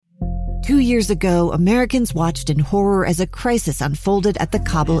2 years ago, Americans watched in horror as a crisis unfolded at the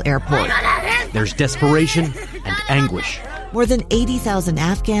Kabul airport. There's desperation and anguish. More than 80,000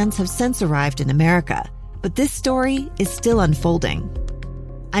 Afghans have since arrived in America, but this story is still unfolding.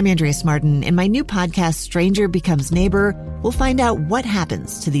 I'm Andrea Martin. In my new podcast, Stranger Becomes Neighbor, we'll find out what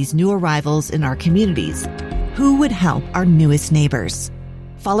happens to these new arrivals in our communities. Who would help our newest neighbors?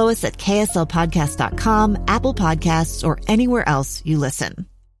 Follow us at kslpodcast.com, Apple Podcasts, or anywhere else you listen.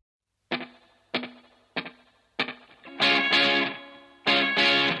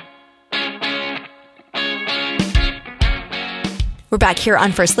 We're back here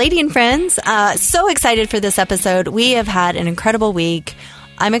on First Lady and Friends. So excited for this episode. We have had an incredible week.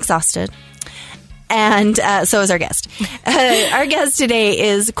 I'm exhausted. And so is our guest. Our guest today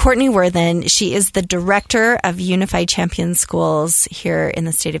is Courtney Worthen. She is the director of Unified Champion Schools here in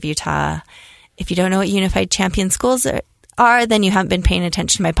the state of Utah. If you don't know what Unified Champion Schools are, then you haven't been paying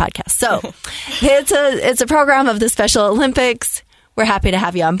attention to my podcast. So it's a program of the Special Olympics. We're happy to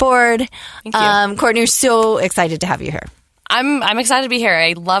have you on board. Thank you. Courtney, we're so excited to have you here. I'm excited to be here.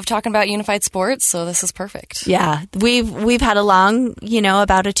 I love talking about unified sports, so this is perfect. Yeah, we've had a long,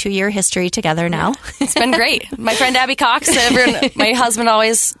 about a 2-year history together now. It's been great. My friend Abby Cox, my husband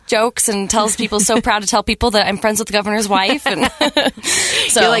always jokes and tells people, so proud to tell people that I'm friends with the governor's wife. And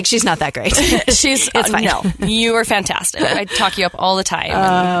so you're like, she's not that great. She's it's fine. No, you are fantastic. I talk you up all the time.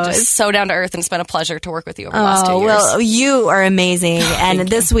 And just so down to earth, and it's been a pleasure to work with you over the last 2 years. Well, you are amazing, and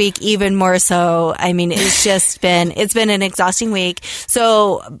this week even more so. I mean, it's been an exhausting week.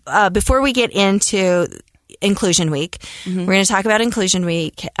 So before we get into Inclusion Week, we're going to talk about Inclusion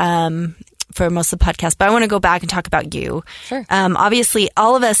Week for most of the podcast, but I want to go back and talk about you. Sure. Obviously,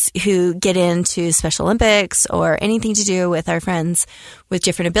 all of us who get into Special Olympics or anything to do with our friends with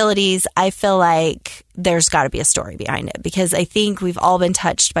different abilities, I feel like there's got to be a story behind it, because I think we've all been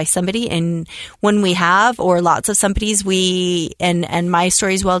touched by somebody, and when we have, or lots of somebody's, and my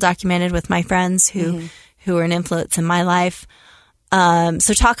story is well documented with my friends who are an influence in my life.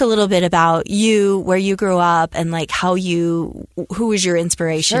 So talk a little bit about you, where you grew up, and like who was your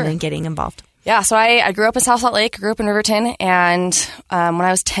inspiration in getting involved? Yeah, so I grew up in South Salt Lake, grew up in Riverton, and when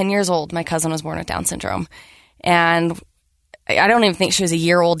I was 10 years old, my cousin was born with Down syndrome. And I don't even think she was a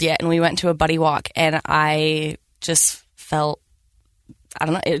year old yet, and we went to a buddy walk, and I just felt, I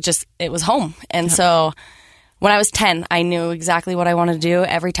don't know, it was home. And so when I was 10, I knew exactly what I wanted to do.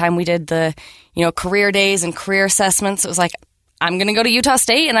 Every time we did the, career days and career assessments, it was like, I'm going to go to Utah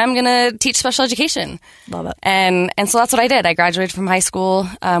State and I'm going to teach special education. Love it. And so that's what I did. I graduated from high school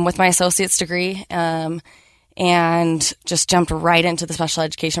with my associate's degree and just jumped right into the special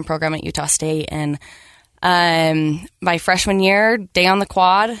education program at Utah State. And my freshman year, day on the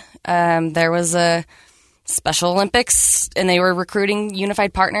quad, there was a Special Olympics, and they were recruiting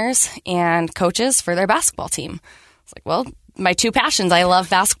unified partners and coaches for their basketball team. It's like, well, my two passions. I love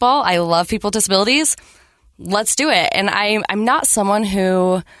basketball. I love people with disabilities. Let's do it. And I'm not someone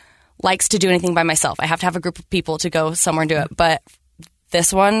who likes to do anything by myself. I have to have a group of people to go somewhere and do it. But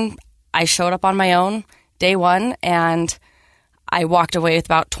this one, I showed up on my own day one, and I walked away with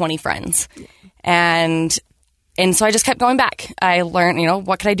about 20 friends. And so I just kept going back. I learned,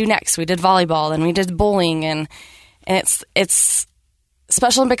 what could I do next? We did volleyball, and we did bowling, and it's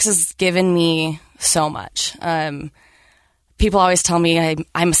Special Olympics has given me so much. People always tell me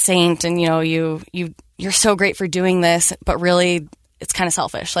I'm a saint, and you're so great for doing this, but really it's kind of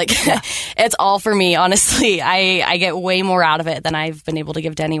selfish. Like it's all for me, honestly. I get way more out of it than I've been able to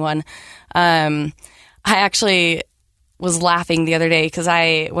give to anyone. I actually was laughing the other day because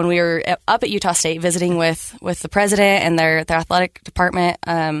when we were up at Utah State visiting with the president and their athletic department,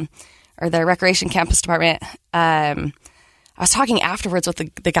 or their recreation campus department, I was talking afterwards with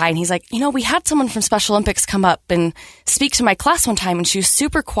the guy, and he's like, we had someone from Special Olympics come up and speak to my class one time, and she was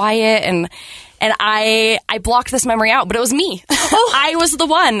super quiet, and I blocked this memory out, but it was me. I was the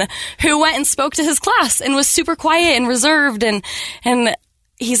one who went and spoke to his class and was super quiet and reserved, and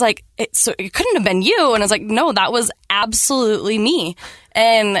he's like, so it couldn't have been you. And I was like, no, that was absolutely me.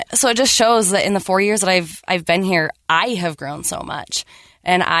 And so it just shows that in the 4 years that I've been here, I have grown so much,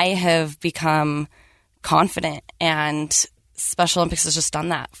 and I have become confident, and Special Olympics has just done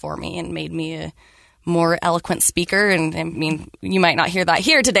that for me and made me a more eloquent speaker. And I mean, you might not hear that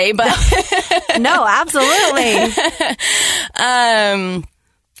here today, but no, absolutely.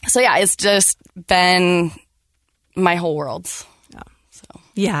 So yeah, it's just been my whole world.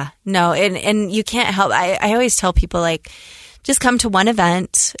 Yeah, no, and you can't help. I always tell people, like, just come to one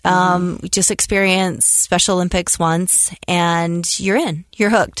event, just experience Special Olympics once, and you're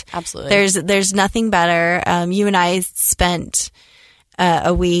hooked. Absolutely. There's nothing better. You and I spent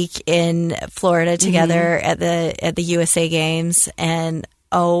a week in Florida together at the USA Games, and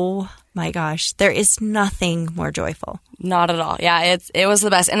oh my gosh, there is nothing more joyful. Not at all. Yeah, it was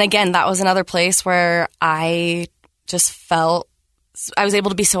the best. And again, that was another place where I just felt I was able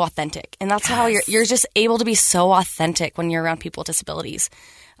to be so authentic. And that's how you're just able to be so authentic when you're around people with disabilities.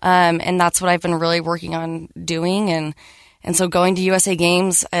 And that's what I've been really working on doing. And so going to USA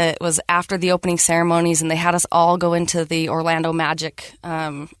Games, it was after the opening ceremonies, and they had us all go into the Orlando Magic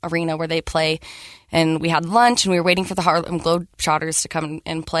arena where they play. And we had lunch, and we were waiting for the Harlem Globetrotters to come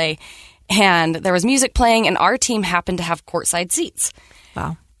and play. And there was music playing, and our team happened to have courtside seats.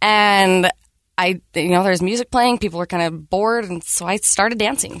 Wow. And there's music playing. People were kind of bored, and so I started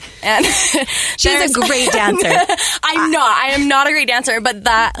dancing. And she's a great dancer. I am not a great dancer, but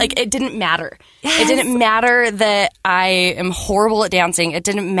it didn't matter. Yes. It didn't matter that I am horrible at dancing. It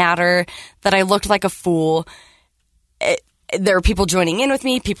didn't matter that I looked like a fool. There were people joining in with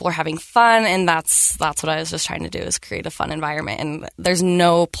me. People were having fun, and that's what I was just trying to do, is create a fun environment. And there's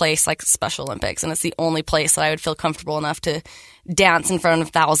no place like Special Olympics, and it's the only place that I would feel comfortable enough to dance in front of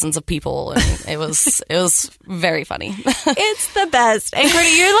thousands of people, and it was very funny. It's the best. And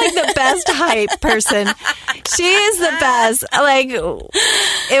Courtney, you're like the best hype person. She is the best. Like,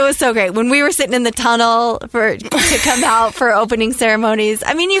 it was so great when we were sitting in the tunnel to come out for opening ceremonies.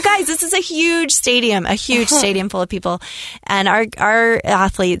 I mean, you guys, this is a huge stadium full of people, and our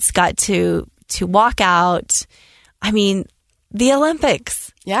athletes got to walk out. I mean, the Olympics.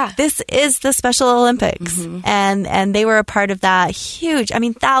 Yeah. This is the Special Olympics. Mm-hmm. And they were a part of that huge, I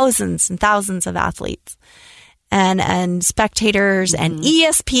mean, thousands and thousands of athletes and spectators, and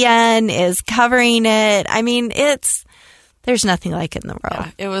ESPN is covering it. I mean, there's nothing like it in the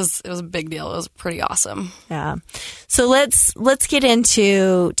world. Yeah, it was a big deal. It was pretty awesome. Yeah. So let's get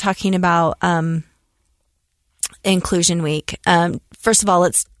into talking about Inclusion Week. First of all,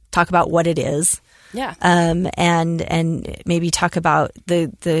 let's talk about what it is. Yeah. And maybe talk about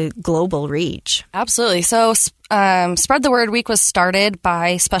the global reach. Absolutely. So Spread the Word Week was started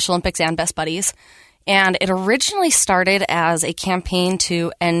by Special Olympics and Best Buddies. And it originally started as a campaign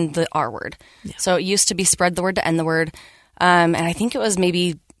to end the R word. Yeah. So it used to be Spread the Word to End the Word. And I think it was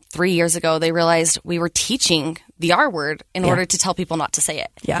maybe 3 years ago, they realized we were teaching the R word in order to tell people not to say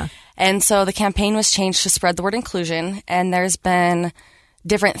it. Yeah. And so the campaign was changed to Spread the Word Inclusion. And there's been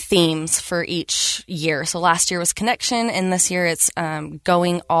different themes for each year. So last year was connection, and this year it's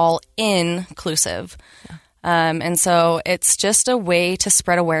going all inclusive. Yeah. And so it's just a way to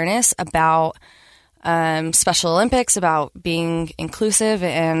spread awareness about Special Olympics, about being inclusive,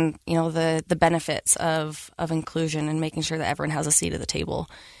 and the benefits of inclusion, and making sure that everyone has a seat at the table.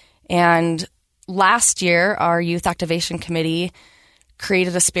 And last year, our Youth Activation Committee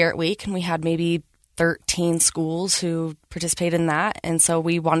created a Spirit Week, and we had maybe 13 schools who participated in that. And so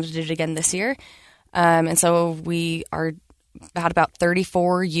we wanted to do it again this year. And so we had about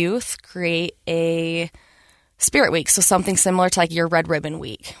 34 youth create a Spirit Week. So something similar to like your Red Ribbon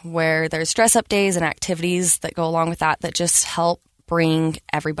Week, where there's dress up days and activities that go along with that just help bring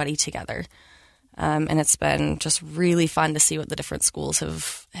everybody together. And it's been just really fun to see what the different schools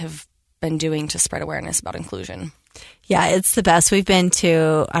have been doing to spread awareness about inclusion. Yeah, it's the best. We've been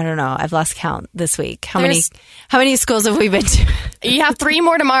to, I don't know, I've lost count this week. How many schools have we been to? You have 3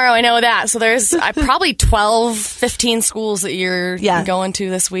 more tomorrow, I know that. So there's probably 12, 15 schools that you're going to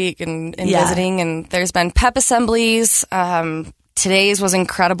this week and visiting. And there's been pep assemblies. Today's was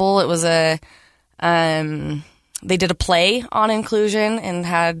incredible. It was they did a play on inclusion and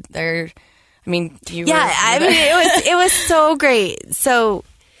had their, it was so great. So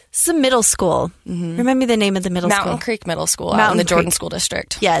it's a middle school. Mm-hmm. Remember the name of the middle school? Mountain Creek Middle School out in the Jordan School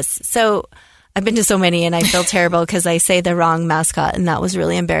District. Yes. So I've been to so many, and I feel terrible because I say the wrong mascot, and that was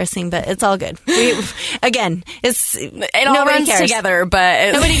really embarrassing, but it's all good. It all runs together,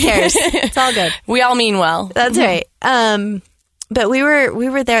 but nobody cares. It's all good. We all mean well. That's right. But we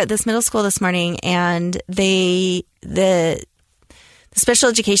were there at this middle school this morning, and the special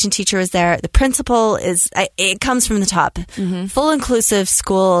education teacher was there. The principal it comes from the top. Mm-hmm. Full inclusive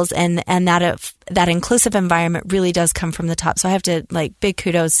schools and that inclusive environment really does come from the top. So I have to big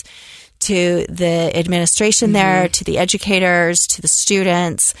kudos to the administration there, to the educators, to the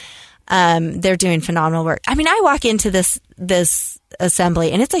students. They're doing phenomenal work. I mean, I walk into this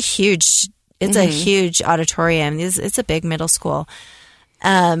assembly, and it's a huge auditorium. It's a big middle school.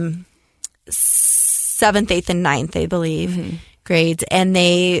 7th, 8th, and 9th, I believe, grades. And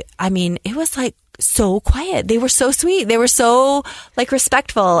it was so quiet. They were so sweet. They were so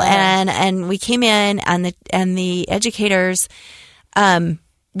respectful. And we came in, and the educators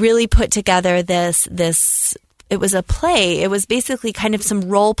really put together this a play. It was basically kind of some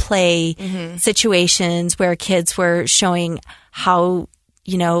role play situations where kids were showing how,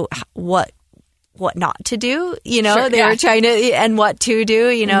 what not to do, Sure, they were trying to, and what to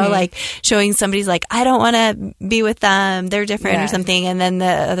do, like showing somebody's like, I don't want to be with them. They're different or something. And then the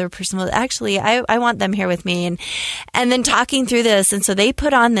other person was actually, I want them here with me. And then talking through this. And so they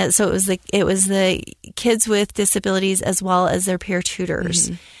put on this. So it was the kids with disabilities as well as their peer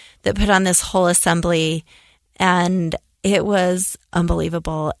tutors that put on this whole assembly, and it was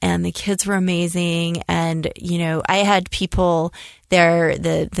unbelievable. And the kids were amazing. And, I had people there,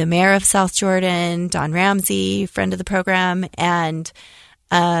 the mayor of South Jordan, Don Ramsey, friend of the program, and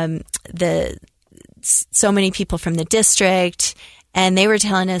so many people from the district. And they were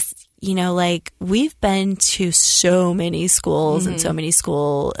telling us, we've been to so many schools and so many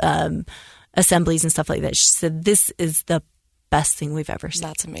school assemblies and stuff like that. She said, this is the best thing we've ever seen.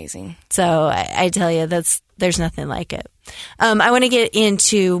 That's amazing. So I tell you, there's nothing like it. I want to get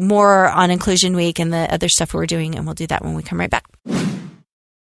into more on Inclusion Week and the other stuff we're doing, and we'll do that when we come right back.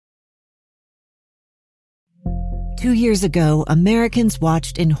 2 years ago, Americans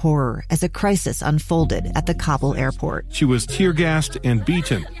watched in horror as a crisis unfolded at the Kabul airport. She was tear-gassed and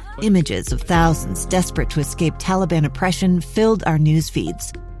beaten. Images of thousands desperate to escape Taliban oppression filled our news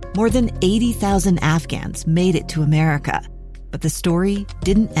feeds. More than 80,000 Afghans made it to America. But the story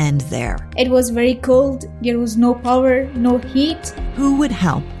didn't end there. It was very cold. There was no power, no heat. Who would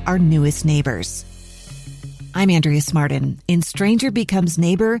help our newest neighbors? I'm Andrea Smartin. In Stranger Becomes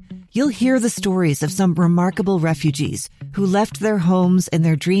Neighbor, you'll hear the stories of some remarkable refugees who left their homes and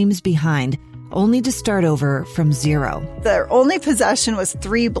their dreams behind, only to start over from zero. Their only possession was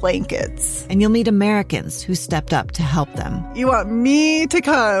 3 blankets. And you'll meet Americans who stepped up to help them. You want me to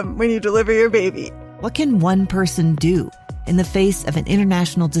come when you deliver your baby. What can one person do in the face of an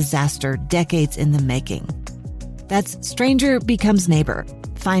international disaster decades in the making? That's Stranger Becomes Neighbor.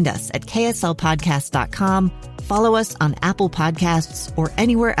 Find us at kslpodcast.com. Follow us on Apple Podcasts or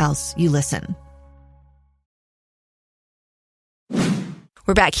anywhere else you listen.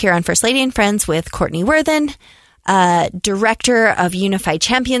 We're back here on First Lady and Friends with Courtney Worthen, Director of Unified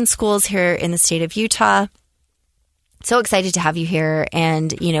Champion Schools here in the state of Utah. So excited to have you here,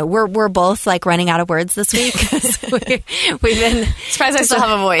 and we're both like running out of words this week. We've been surprised I still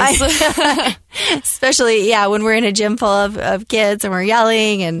have a voice, especially when we're in a gym full of kids and we're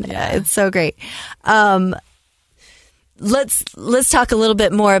yelling, and it's so great. Let's talk a little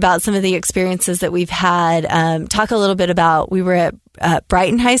bit more about some of the experiences that we've had. Talk a little bit about, we were at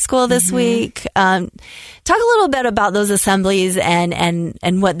Brighton High School this week. Talk a little bit about those assemblies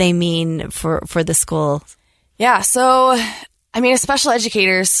and what they mean for the school. Yeah, so, as special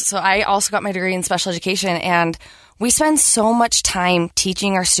educators, so I also got my degree in special education, and we spend so much time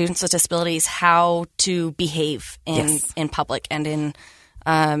teaching our students with disabilities how to behave in public and in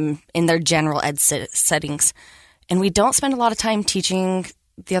their general ed settings. And we don't spend a lot of time teaching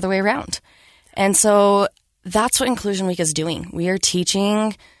the other way around. And so that's what Inclusion Week is doing. We are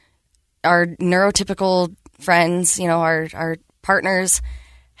teaching our neurotypical friends, our partners,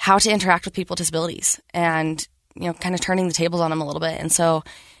 how to interact with people with disabilities, and kind of turning the tables on them a little bit. And so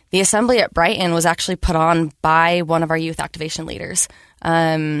the assembly at Brighton was actually put on by one of our youth activation leaders.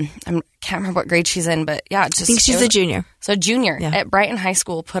 I can't remember what grade she's in, but I think she's a junior. So junior at Brighton High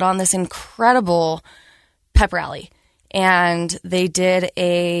School put on this incredible pep rally, and they did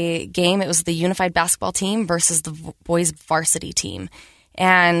a game. It was the unified basketball team versus the boys varsity team,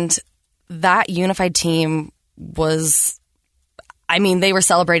 and that unified team was, they were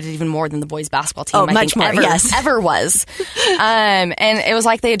celebrated even more than the boys basketball team. I much think more, ever was. And it was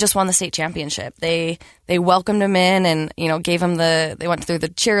like they had just won the state championship. They welcomed them in and, gave them they went through the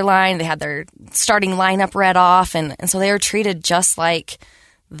cheer line. They had their starting lineup read off. And so they were treated just like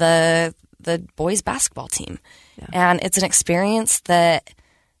the boys basketball team. Yeah. And it's an experience that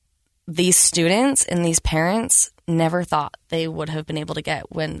these students and these parents never thought they would have been able to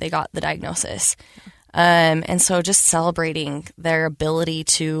get when they got the diagnosis. And so just celebrating their ability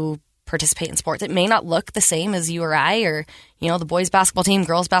to participate in sports. It may not look the same as you or I or, the boys basketball team,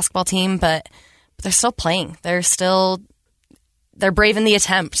 girls basketball team, but they're still playing. They're brave in the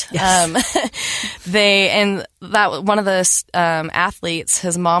attempt. Yes. One of the athletes,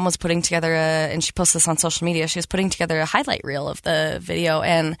 his mom was putting together and she posted this on social media, she was putting together a highlight reel of the video,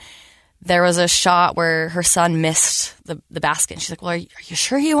 and there was a shot where her son missed the basket. And she's like, well, are you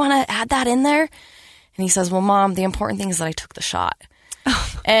sure you want to add that in there? And he says, well, Mom, the important thing is that I took the shot.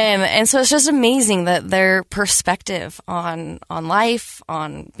 And so it's just amazing that their perspective on life,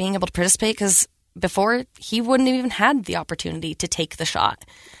 on being able to participate, because before he wouldn't have even had the opportunity to take the shot.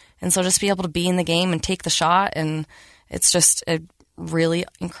 And so just be able to be in the game and take the shot, and it's just a really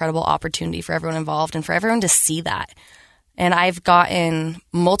incredible opportunity for everyone involved and for everyone to see that. And I've gotten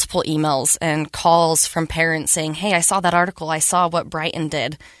multiple emails and calls from parents saying, hey, I saw that article. I saw what Brighton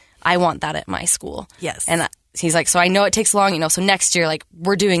did. I want that at my school. Yes. And he's like, so I know it takes long, so next year, like,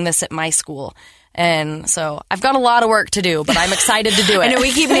 we're doing this at my school. And so I've got a lot of work to do, but I'm excited to do it. I know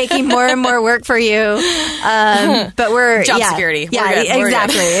we keep making more and more work for you, but we're job security. Yeah, We're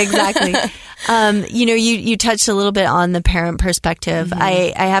exactly, good. exactly. You touched a little bit on the parent perspective. Mm-hmm.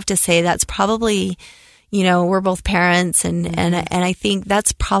 I have to say that's probably, we're both parents, and I think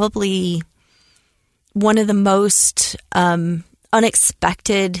that's probably one of the most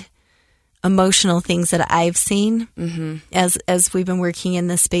unexpected emotional things that I've seen as we've been working in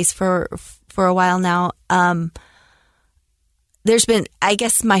this space for a while now. There's been, I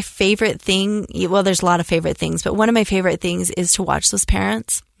guess, my favorite thing. Well, there's a lot of favorite things, but one of my favorite things is to watch those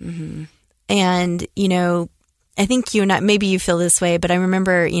parents. Mm-hmm. And, I think you and I, maybe you feel this way, but I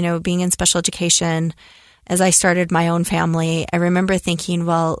remember, being in special education as I started my own family. I remember thinking,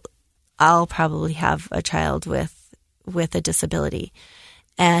 well, I'll probably have a child with a disability.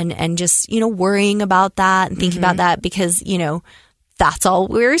 And just, worrying about that and thinking about that because, that's all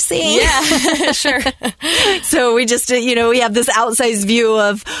we're seeing. Yeah, sure. So we just, we have this outsized view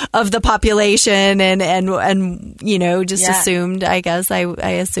of the population and just assumed, I guess, I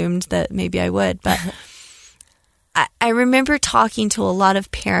assumed that maybe I would. But I remember talking to a lot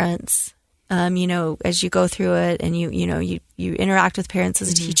of parents, as you go through it and you interact with parents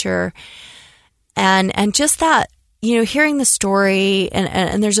as a teacher and just that, hearing the story,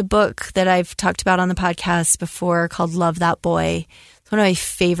 and there's a book that I've talked about on the podcast before called Love That Boy. It's one of my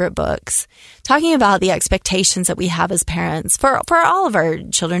favorite books, talking about the expectations that we have as parents for all of our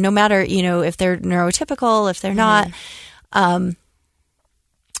children, no matter, if they're neurotypical, if they're not. I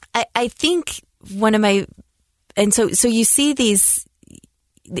think one of my, and so you see these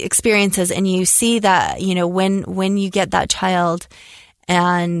experiences and you see that, when you get that child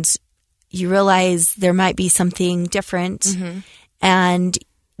and you realize there might be something different and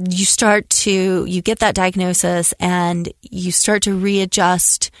you get that diagnosis and you start to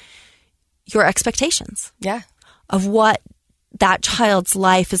readjust your expectations of what that child's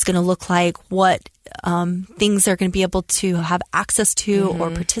life is going to look like, what things they're going to be able to have access to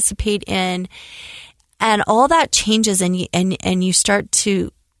or participate in. And all that changes and you start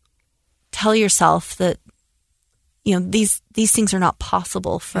to tell yourself that, these things are not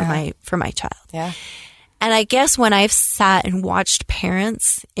possible for my child. Yeah. And I guess when I've sat and watched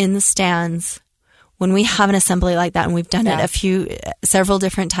parents in the stands, when we have an assembly like that, and we've done it several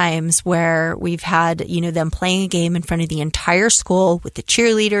different times where we've had, them playing a game in front of the entire school with the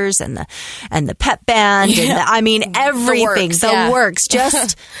cheerleaders and the pep band and everything, the works,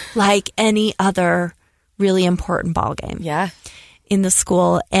 just like any other really important ball game in the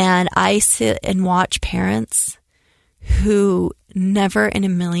school. And I sit and watch parents who never in a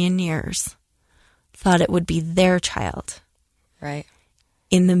million years thought it would be their child. Right.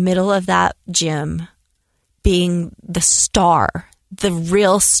 In the middle of that gym being the star, the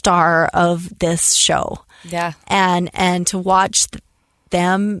real star of this show. Yeah. And to watch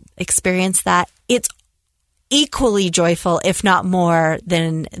them experience that, it's equally joyful, if not more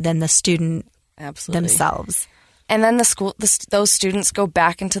than the student themselves. And then those students go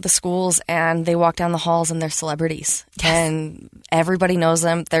back into the schools and they walk down the halls and they're celebrities. Yes. And everybody knows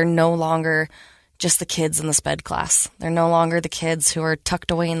them. They're no longer just the kids in the SPED class. They're no longer the kids who are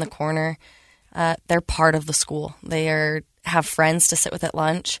tucked away in the corner. They're part of the school. They have friends to sit with at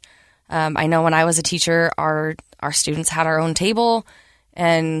lunch. I know when I was a teacher, our students had our own table.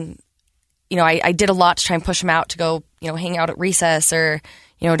 And, I did a lot to try and push them out to go, hang out at recess or,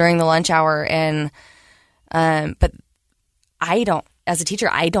 during the lunch hour. And but as a teacher,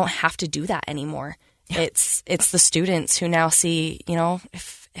 I don't have to do that anymore. Yeah. It's the students who now see,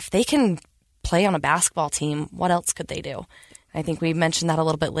 if they can play on a basketball team, what else could they do? I think we mentioned that a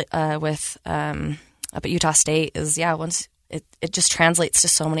little bit with up at Utah State once it just translates to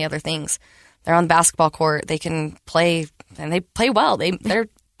so many other things. They're on the basketball court, they can play and they play well. They're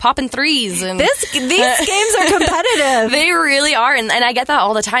popping threes and these games are competitive. They really are. And I get that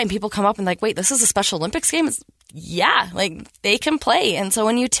all the time. People come up and wait, this is a Special Olympics game? They can play. And so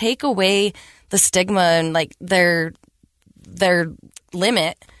when you take away the stigma and their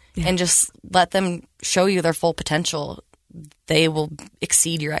limit and just let them show you their full potential, they will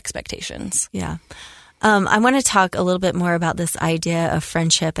exceed your expectations. Yeah. I want to talk a little bit more about this idea of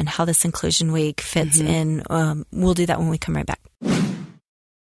friendship and how this Inclusion Week fits in. We'll do that when we come right back.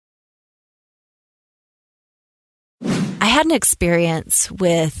 I had an experience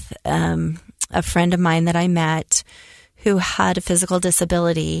with a friend of mine that I met who had a physical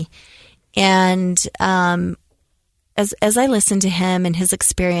disability. And as I listened to him and his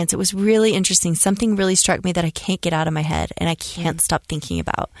experience, it was really interesting. Something really struck me that I can't get out of my head and I can't stop thinking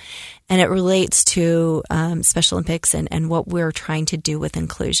about. And it relates to Special Olympics and what we're trying to do with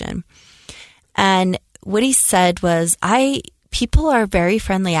inclusion. And what he said was, people are very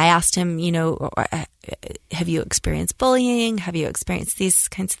friendly. I asked him, have you experienced bullying? Have you experienced these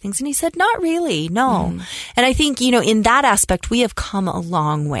kinds of things? And he said, not really, no. And I think, in that aspect, we have come a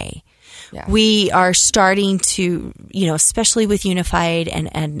long way. Yeah. We are starting to, especially with Unified and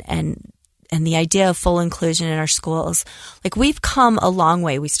the idea of full inclusion in our schools, like we've come a long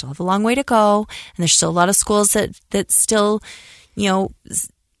way. We still have a long way to go. And there's still a lot of schools that still,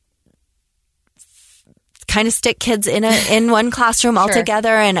 kind of stick kids in one classroom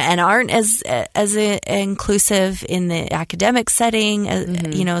altogether and aren't as inclusive in the academic setting,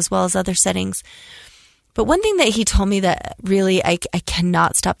 as well as other settings. But one thing that he told me that really I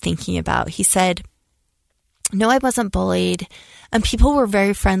cannot stop thinking about, he said, no, I wasn't bullied, and people were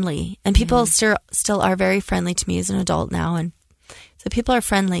very friendly, and people still are very friendly to me as an adult now, and so people are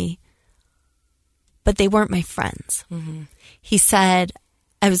friendly, but they weren't my friends. He said,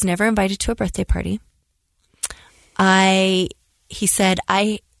 I was never invited to a birthday party. He said,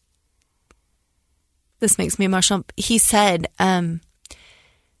 this makes me emotional. He said,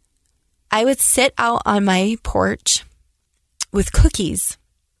 I would sit out on my porch with cookies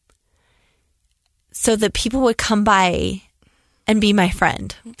so that people would come by and be my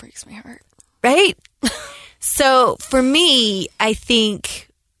friend. It breaks my heart. Right? So for me, I think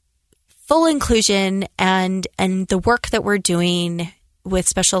full inclusion and the work that we're doing with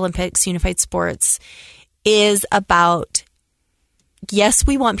Special Olympics, Unified Sports is about, yes,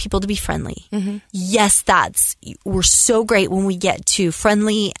 we want people to be friendly. Yes, we're so great when we get to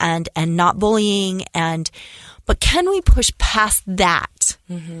friendly and not bullying, but can we push past that?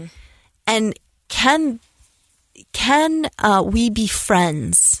 And can we be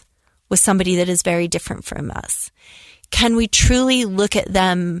friends with somebody that is very different from us? Can we truly look at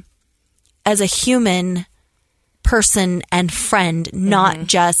them as a human person and friend, not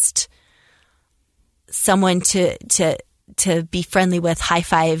just someone to be friendly with, high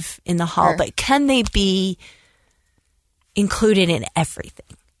five in the hall, but can they be included in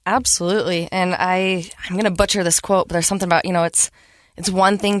everything? Absolutely. And I'm going to butcher this quote, but there's something about, it's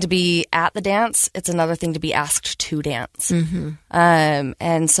one thing to be at the dance. It's another thing to be asked to dance.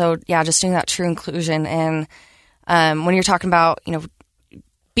 And so, just doing that true inclusion. And when you're talking about,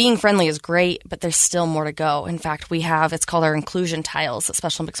 being friendly is great, but there's still more to go. In fact, it's called our inclusion tiles that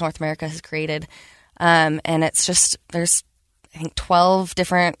Special Olympics North America has created. And it's just, there's, I think, 12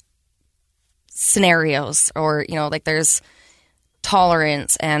 different scenarios, or, there's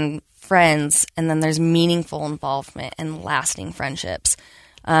tolerance and friends, and then there's meaningful involvement and lasting friendships.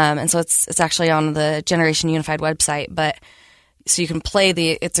 And so it's actually on the Generation Unified website, but so you can play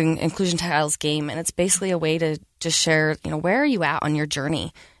it's an inclusion tiles game, and it's basically a way to just share, where are you at on your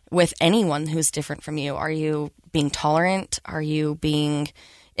journey with anyone who's different from you? Are you being tolerant? Are you being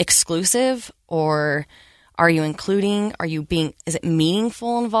exclusive, or are you including? Is it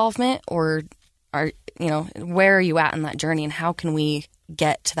meaningful involvement, or where are you at in that journey, and how can we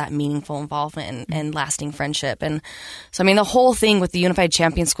get to that meaningful involvement and lasting friendship? And so, the whole thing with the Unified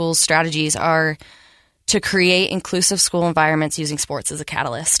Champion Schools strategies are to create inclusive school environments using sports as a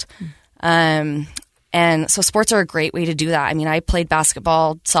catalyst. And so sports are a great way to do that. I played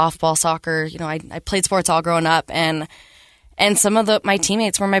basketball, softball, soccer, I played sports all growing up, and some of my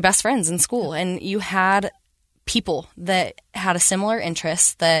teammates were my best friends in school. And you had people that had a similar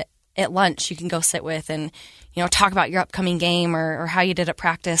interest that at lunch you can go sit with and, talk about your upcoming game or how you did at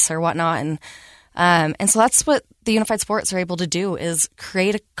practice or whatnot. And so that's what the Unified Sports are able to do, is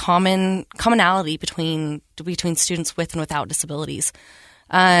create a commonality between students with and without disabilities.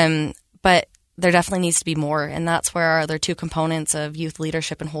 But there definitely needs to be more. And that's where our other two components of youth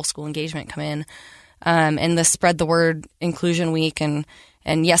leadership and whole school engagement come in. And the Spread the Word Inclusion Week, and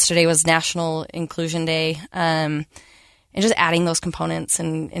yesterday was National Inclusion Day, and just adding those components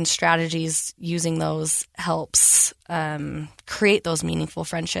and strategies using those helps create those meaningful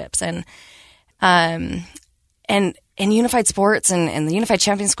friendships. And Unified Sports and the Unified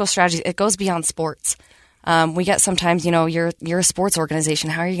Champion School strategy, it goes beyond sports. We get sometimes, you're a sports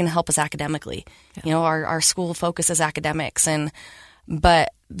organization. How are you going to help us academically? Yeah. Our school focuses academics,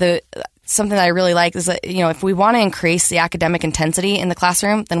 but something that I really like is that, if we want to increase the academic intensity in the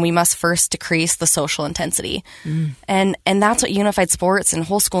classroom, then we must first decrease the social intensity. And that's what Unified Sports and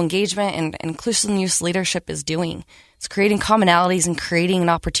whole school engagement and inclusive youth leadership is doing. It's creating commonalities and creating an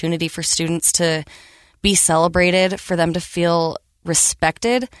opportunity for students to be celebrated, for them to feel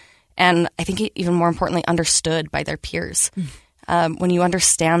respected, and I think even more importantly, understood by their peers. When you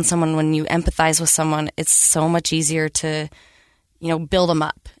understand someone, when you empathize with someone, it's so much easier to, build them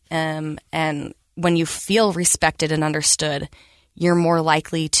up. And when you feel respected and understood, you're more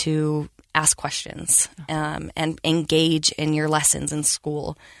likely to ask questions and engage in your lessons in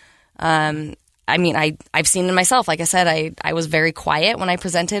school. I've seen it myself. Like I said, I was very quiet when I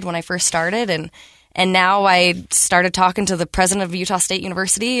presented when I first started, and now I started talking to the president of Utah State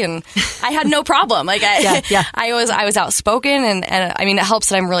University, and I had no problem. I was outspoken, and it helps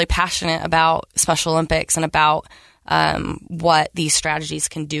that I'm really passionate about Special Olympics and about what these strategies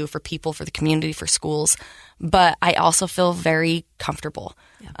can do for people, for the community, for schools. But I also feel very comfortable.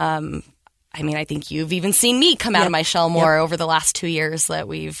 I think you've even seen me come out of my shell more over the last 2 years that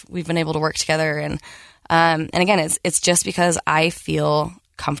we've been able to work together. And again, it's just because I feel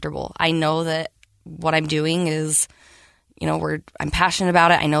comfortable. I know that what I'm doing is, I'm passionate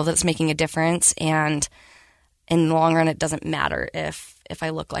about it. I know that it's making a difference, and in the long run, it doesn't matter if I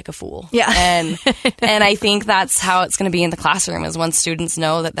look like a fool. Yeah. And I think that's how it's going to be in the classroom, is when students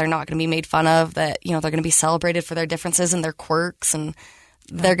know that they're not going to be made fun of, that, they're going to be celebrated for their differences and their quirks, and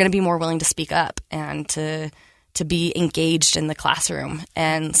they're going to be more willing to speak up and to be engaged in the classroom.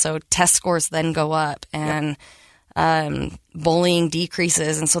 And so test scores then go up, and bullying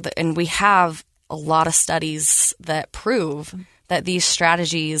decreases. And we have a lot of studies that prove that these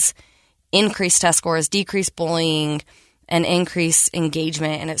strategies increase test scores, decrease bullying, and increase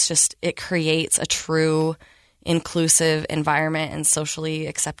engagement. And it creates a true inclusive environment and socially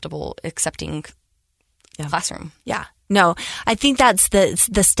accepting classroom. Yeah. No, I think that's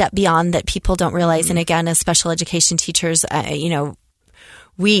the step beyond that people don't realize. And again, as special education teachers,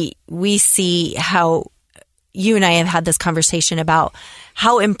 we see how you and I have had this conversation about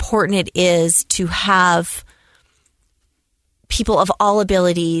how important it is to have people of all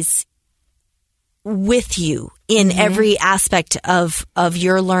abilities with you in every aspect of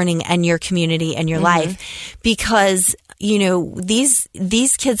your learning and your community and your life, because these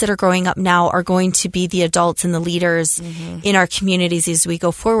kids that are growing up now are going to be the adults and the leaders in our communities as we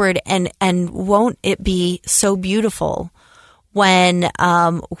go forward. And won't it be so beautiful when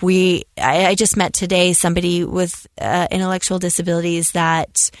I just met today somebody with intellectual disabilities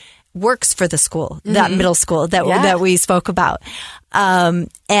that works for the school, that middle school that we spoke about.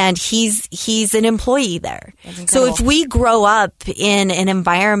 And he's an employee there. So if we grow up in an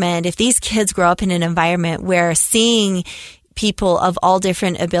environment, if these kids grow up in an environment where seeing people of all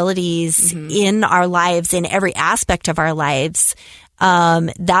different abilities in our lives, in every aspect of our lives,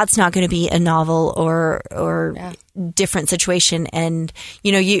 that's not going to be a novel or different situation. And,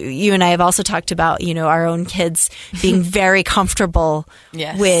 you and I have also talked about, our own kids being very comfortable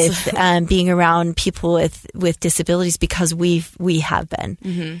with being around people with disabilities, because we have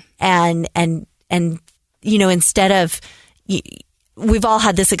been. And instead of, we've all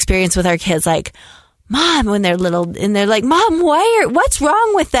had this experience with our kids, like, Mom, when they're little, and they're like, Mom, what's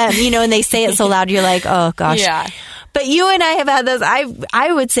wrong with them? And they say it so loud, you're like, oh gosh. Yeah. But you and I have had those.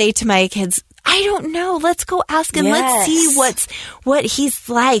 I would say to my kids, I don't know. Let's go ask him. Let's see what he's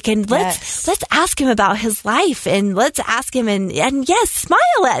like, and let's ask him about his life, and let's ask him and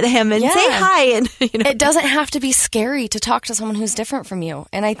smile at him and say hi. And it doesn't have to be scary to talk to someone who's different from you.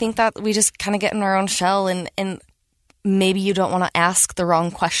 And I think that we just kind of get in our own shell, and maybe you don't want to ask the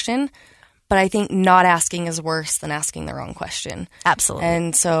wrong question. But I think not asking is worse than asking the wrong question. Absolutely.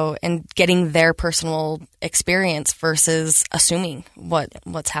 And getting their personal experience versus assuming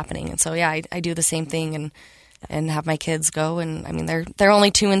what's happening. And so, I do the same thing and have my kids go. And they're only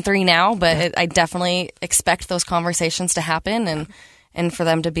 2 and 3 now, but I definitely expect those conversations to happen and for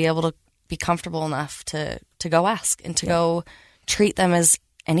them to be able to be comfortable enough to go ask and to go treat them as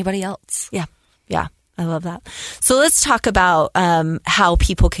anybody else. Yeah. Yeah. I love that. So let's talk about how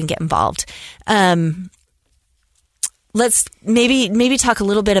people can get involved. Let's maybe talk a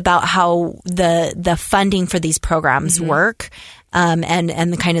little bit about how the funding for these programs work, and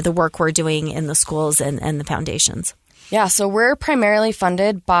the kind of the work we're doing in the schools and the foundations. Yeah, so we're primarily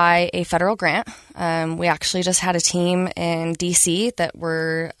funded by a federal grant. We actually just had a team in D.C. that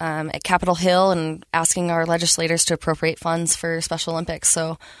were at Capitol Hill and asking our legislators to appropriate funds for Special Olympics.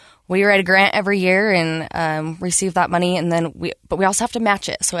 So we write a grant every year and receive that money, and then we also have to match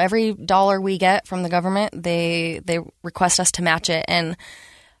it. So every dollar we get from the government, they request us to match it, and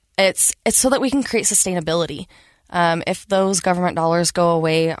it's so that we can create sustainability. If those government dollars go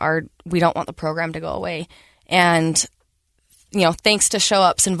away, we don't want the program to go away. And thanks to Show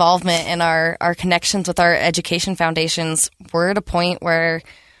Up's involvement and our connections with our education foundations, we're at a point where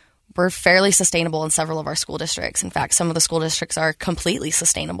we're fairly sustainable in several of our school districts. In fact, some of the school districts are completely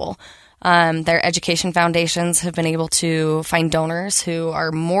sustainable. Their education foundations have been able to find donors who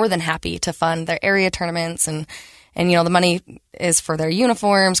are more than happy to fund their area tournaments, and the money is for their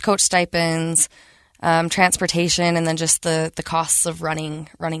uniforms, coach stipends, transportation, and then just the costs of running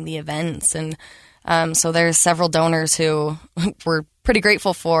the events. And so there's several donors who we're pretty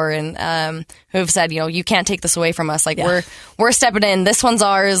grateful for, and who have said, you can't take this away from us. Like, we're stepping in. This one's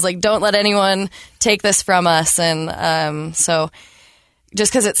ours. Like, don't let anyone take this from us. And so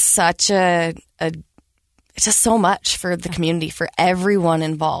just because it's such it's just so much for the community, for everyone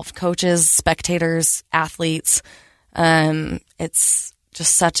involved, coaches, spectators, athletes. It's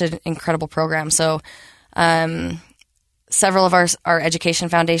just such an incredible program. So several of our education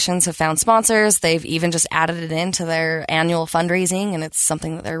foundations have found sponsors. They've even just added it into their annual fundraising, and it's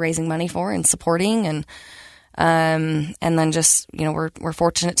something that they're raising money for and supporting. And then just, we're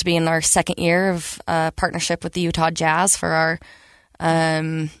fortunate to be in our second year of partnership with the Utah Jazz for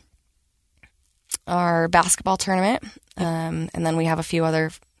our basketball tournament. And then we have a few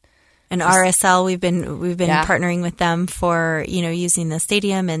other. And RSL, we've been partnering with them for, using the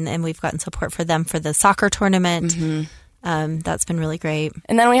stadium, and we've gotten support for them for the soccer tournament. Mm-hmm. That's been really great.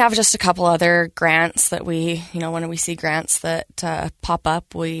 And then we have just a couple other grants that we, when we see grants that pop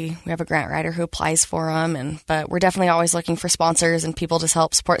up, we have a grant writer who applies for them. But we're definitely always looking for sponsors and people to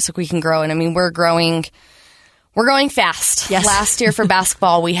help support so we can grow. And I mean, we're growing fast. Yes. Last year for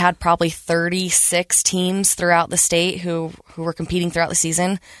basketball, we had probably 36 teams throughout the state who were competing throughout the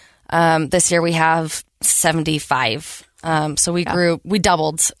season. This year we have 75. So we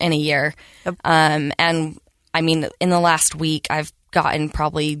doubled in a year. Yep. And I mean, in the last week, I've gotten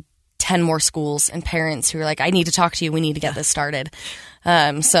probably 10 more schools and parents who are like, I need to talk to you. We need to get this started.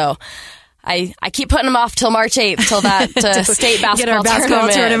 So I keep putting them off till March 8th, till that state basketball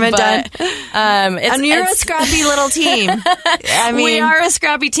tournament done. And you're a scrappy little team. I mean, we are a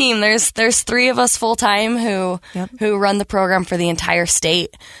scrappy team. There's 3 of us full time who run the program for the entire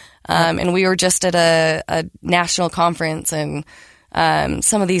state. And we were just at a national conference, and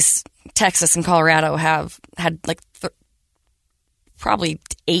some of these Texas and Colorado have had like probably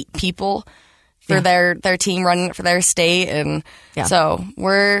 8 people for their team running it for their state, and so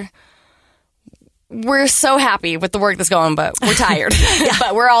we're so happy with the work that's going, but we're tired.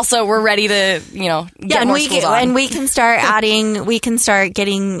 But we're ready to get more schools on. And we can start adding. We can start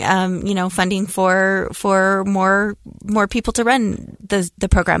getting funding for more people to run the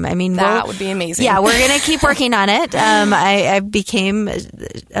program. I mean, that would be amazing. Yeah, we're going to keep working on it. I became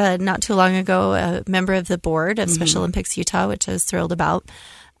not too long ago a member of the board of Special Olympics Utah, which I was thrilled about.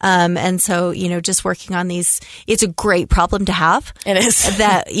 And so, just working on these, it's a great problem to have. It is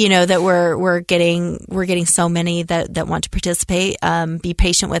that, that we're getting so many that want to participate. Be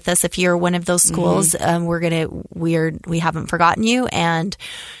patient with us. If you're one of those schools, we haven't forgotten you, and,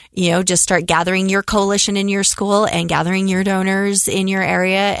 just start gathering your coalition in your school and gathering your donors in your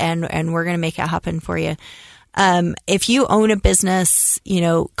area, and we're going to make it happen for you. If you own a business,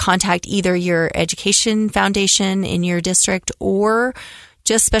 contact either your education foundation in your district or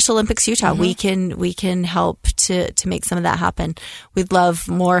just Special Olympics Utah. We can help to make some of that happen. We'd love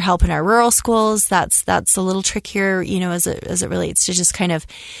more help in our rural schools. That's a little trickier, as it relates to just kind of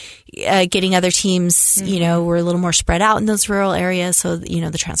getting other teams. We're a little more spread out in those rural areas, so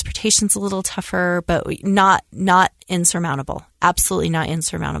the transportation's a little tougher, but not insurmountable. Absolutely not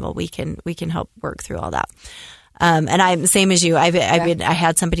insurmountable. We can help work through all that. And I'm the same as you. I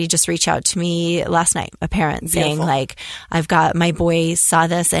had somebody just reach out to me last night, a parent, saying like, I've got, my boy saw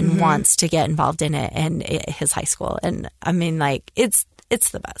this and wants to get involved in it and his high school. And I mean, like, it's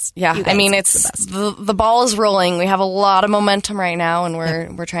the best. Yeah. I mean, it's the ball is rolling. We have a lot of momentum right now, and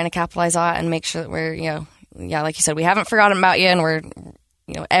we're trying to capitalize on it and make sure that we're, like you said, we haven't forgotten about you, and we're,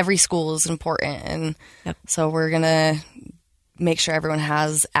 every school is important. And so we're going to make sure everyone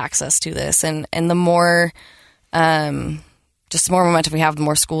has access to this, and the more, just the more momentum we have, the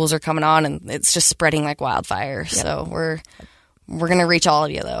more schools are coming on, and it's just spreading like wildfire. Yep. So we're going to reach all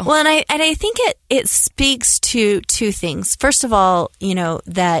of you, though. Well, and I think it speaks to 2 things. First of all,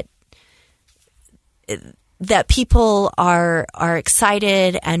 that people are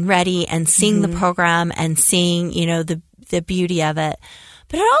excited and ready and seeing the program and seeing, the beauty of it.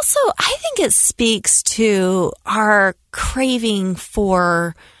 But it also, I think it speaks to our craving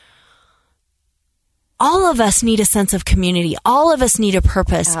for, all of us need a sense of community. All of us need a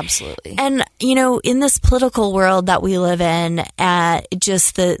purpose. Absolutely. And, in this political world that we live in,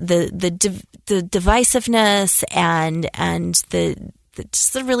 just the divisiveness and the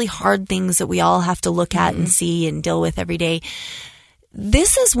just the really hard things that we all have to look at and see and deal with every day.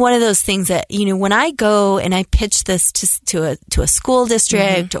 This is one of those things that, when I go and I pitch this to a school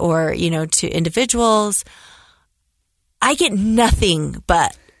district or, to individuals, I get nothing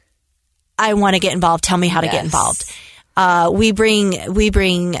but I want to get involved. Tell me how to get involved. We bring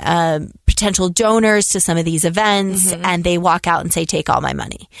potential donors to some of these events, and they walk out and say, "Take all my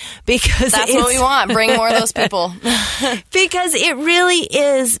money," because that's what we want. Bring more of those people. Because it really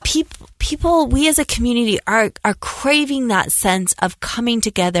is people. We as a community are craving that sense of coming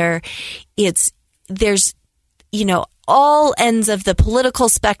together. There's all ends of the political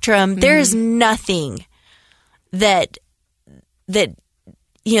spectrum. There's nothing that.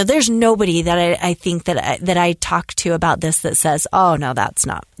 There's nobody that I think that I talk to about this that says, "Oh no, that's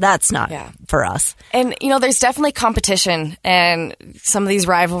not for us." And there's definitely competition and some of these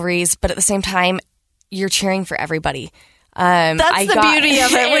rivalries, but at the same time, you're cheering for everybody. That's the beauty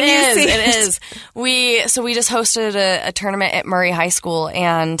of it. When you see it is. We just hosted a tournament at Murray High School,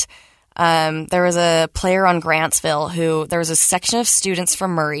 and there was a player on Grantsville there was a section of students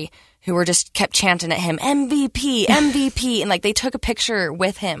from Murray who were just kept chanting at him, MVP, MVP. And they took a picture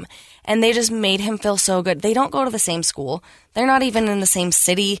with him and they just made him feel so good. They don't go to the same school. They're not even in the same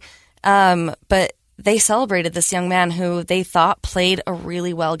city. But they celebrated this young man who they thought played a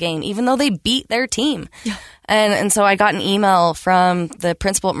really well game, even though they beat their team. Yeah. And so I got an email from the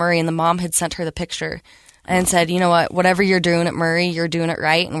principal at Murray, and the mom had sent her the picture and said, "You know what, whatever you're doing at Murray, you're doing it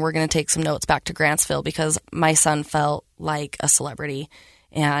right. And we're going to take some notes back to Grantsville because my son felt like a celebrity."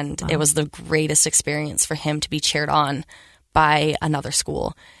 And It was the greatest experience for him to be cheered on by another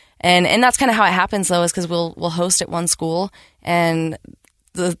school. And that's kind of how it happens, though, is because we'll host at one school, and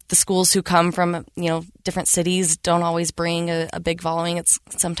the schools who come from, different cities don't always bring a big following. It's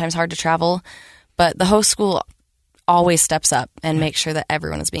sometimes hard to travel. But the host school always steps up and makes sure that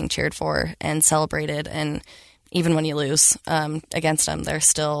everyone is being cheered for and celebrated. And even when you lose against them, they're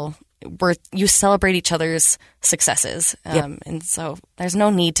still... you celebrate each other's successes. And so there's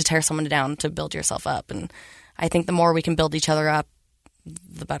no need to tear someone down to build yourself up. And I think the more we can build each other up,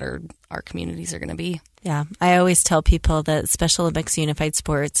 the better our communities are going to be. Yeah. I always tell people that Special Olympics Unified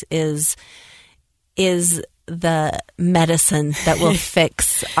Sports is the medicine that will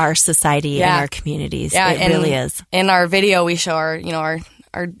fix our society and our communities. Yeah, it really is. In our video, we show our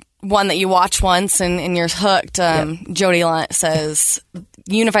one that you watch once and you're hooked. Jody Lunt says,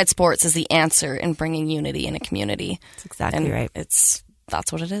 "Unified sports is the answer in bringing unity in a community." That's exactly right. That's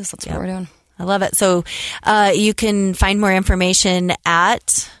what it is. That's what we're doing. I love it. So you can find more information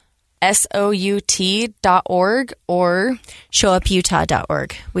at SOUT.org or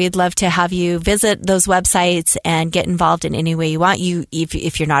showuputah.org. We'd love to have you visit those websites and get involved in any way you want.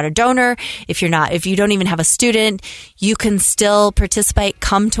 If you're not a donor, if you don't even have a student, you can still participate.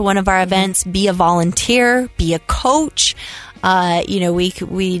 Come to one of our events, be a volunteer, be a coach.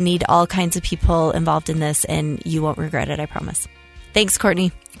 We need all kinds of people involved in this, and you won't regret it, I promise. Thanks,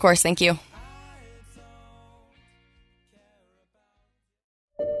 Courtney. Of course, thank you.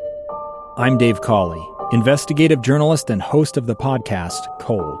 I'm Dave Cawley, investigative journalist and host of the podcast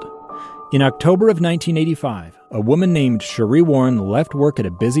Cold. In October of 1985, a woman named Cherie Warren left work at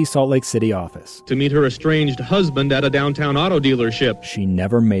a busy Salt Lake City office to meet her estranged husband at a downtown auto dealership. She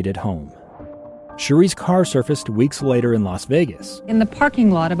never made it home. Cherie's car surfaced weeks later in Las Vegas. In the parking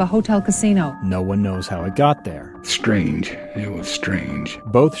lot of a hotel casino. No one knows how it got there. Strange. It was strange.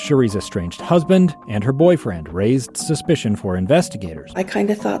 Both Cherie's estranged husband and her boyfriend raised suspicion for investigators. I kind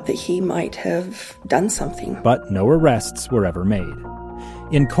of thought that he might have done something. But no arrests were ever made.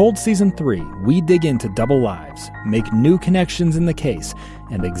 In Cold Season 3, we dig into double lives, make new connections in the case,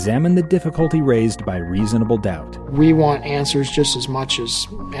 and examine the difficulty raised by reasonable doubt. We want answers just as much as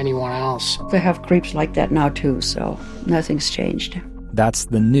anyone else. They have creeps like that now too, so nothing's changed. That's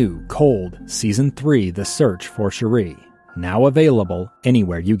the new Cold Season 3, The Search for Cherie. Now available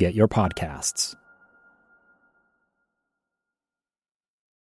anywhere you get your podcasts.